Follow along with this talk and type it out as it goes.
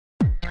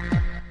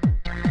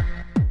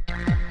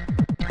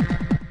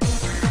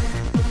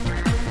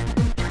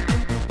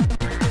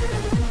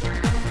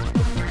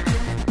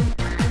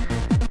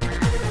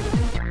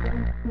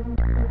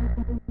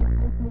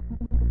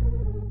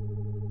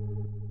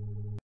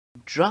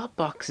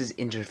Dropbox's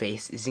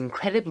interface is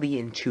incredibly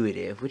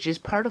intuitive, which is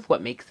part of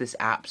what makes this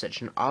app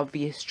such an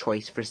obvious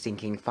choice for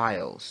syncing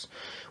files.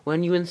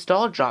 When you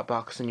install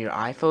Dropbox on your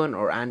iPhone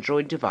or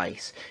Android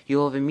device,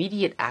 you'll have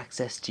immediate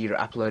access to your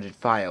uploaded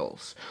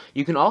files.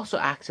 You can also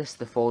access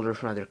the folder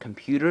from other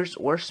computers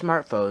or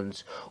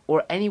smartphones,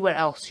 or anywhere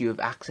else you have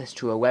access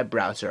to a web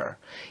browser.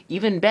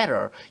 Even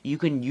better, you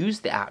can use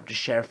the app to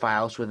share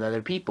files with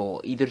other people,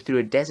 either through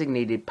a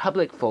designated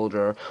public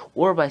folder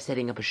or by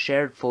setting up a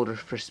shared folder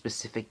for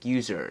specific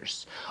users.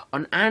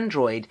 On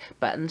Android,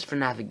 buttons for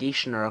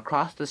navigation are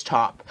across the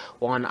top,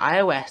 while on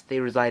iOS they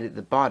reside at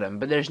the bottom,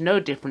 but there's no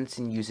difference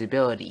in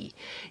usability.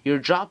 Your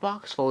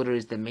Dropbox folder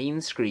is the main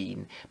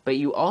screen, but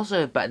you also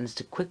have buttons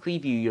to quickly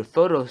view your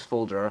Photos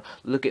folder,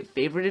 look at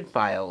favorited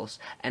files,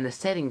 and a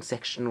settings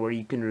section where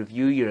you can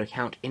review your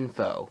account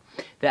info.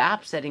 The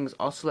app settings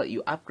also let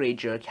you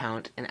upgrade your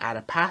account and add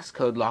a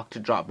passcode lock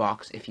to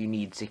Dropbox if you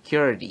need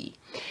security.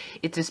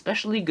 It's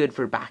especially good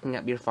for backing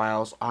up your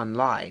files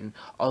online,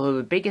 although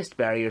the biggest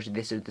barrier to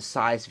this is the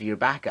size of your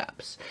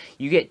backups.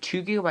 You get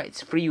 2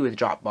 GB free with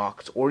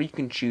Dropbox, or you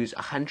can choose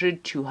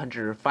 100,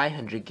 200, or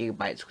 500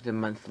 GB with a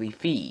monthly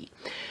fee.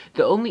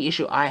 The only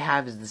issue I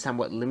have is the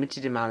somewhat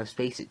limited amount of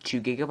space at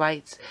 2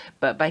 GB,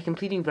 but by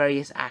completing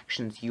various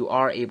actions you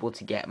are able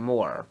to get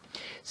more.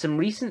 Some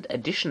recent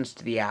additions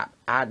to the app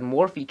add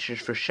more features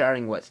for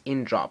sharing what's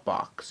in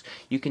Dropbox.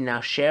 You can now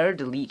share,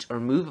 delete, or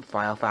move a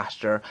file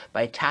faster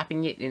by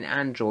tapping it in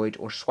Android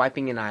or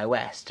swiping in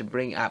iOS to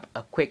bring up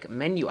a quick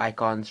menu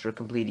icons for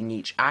completing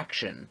each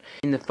action.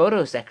 In the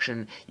photo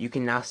section, you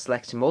can now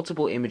select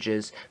multiple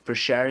images for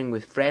sharing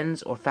with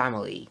friends or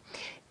family.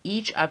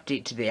 Each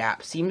update to the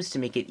app seems to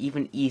make it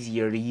even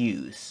easier to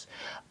use.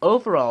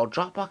 Overall,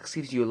 Dropbox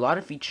gives you a lot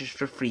of features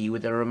for free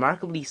with a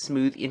remarkably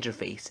smooth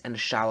interface and a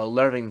shallow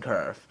learning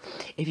curve.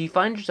 If you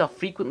find yourself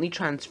frequently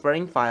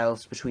transferring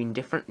files between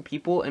different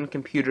people and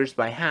computers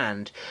by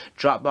hand,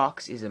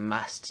 Dropbox is a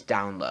must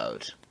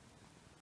download.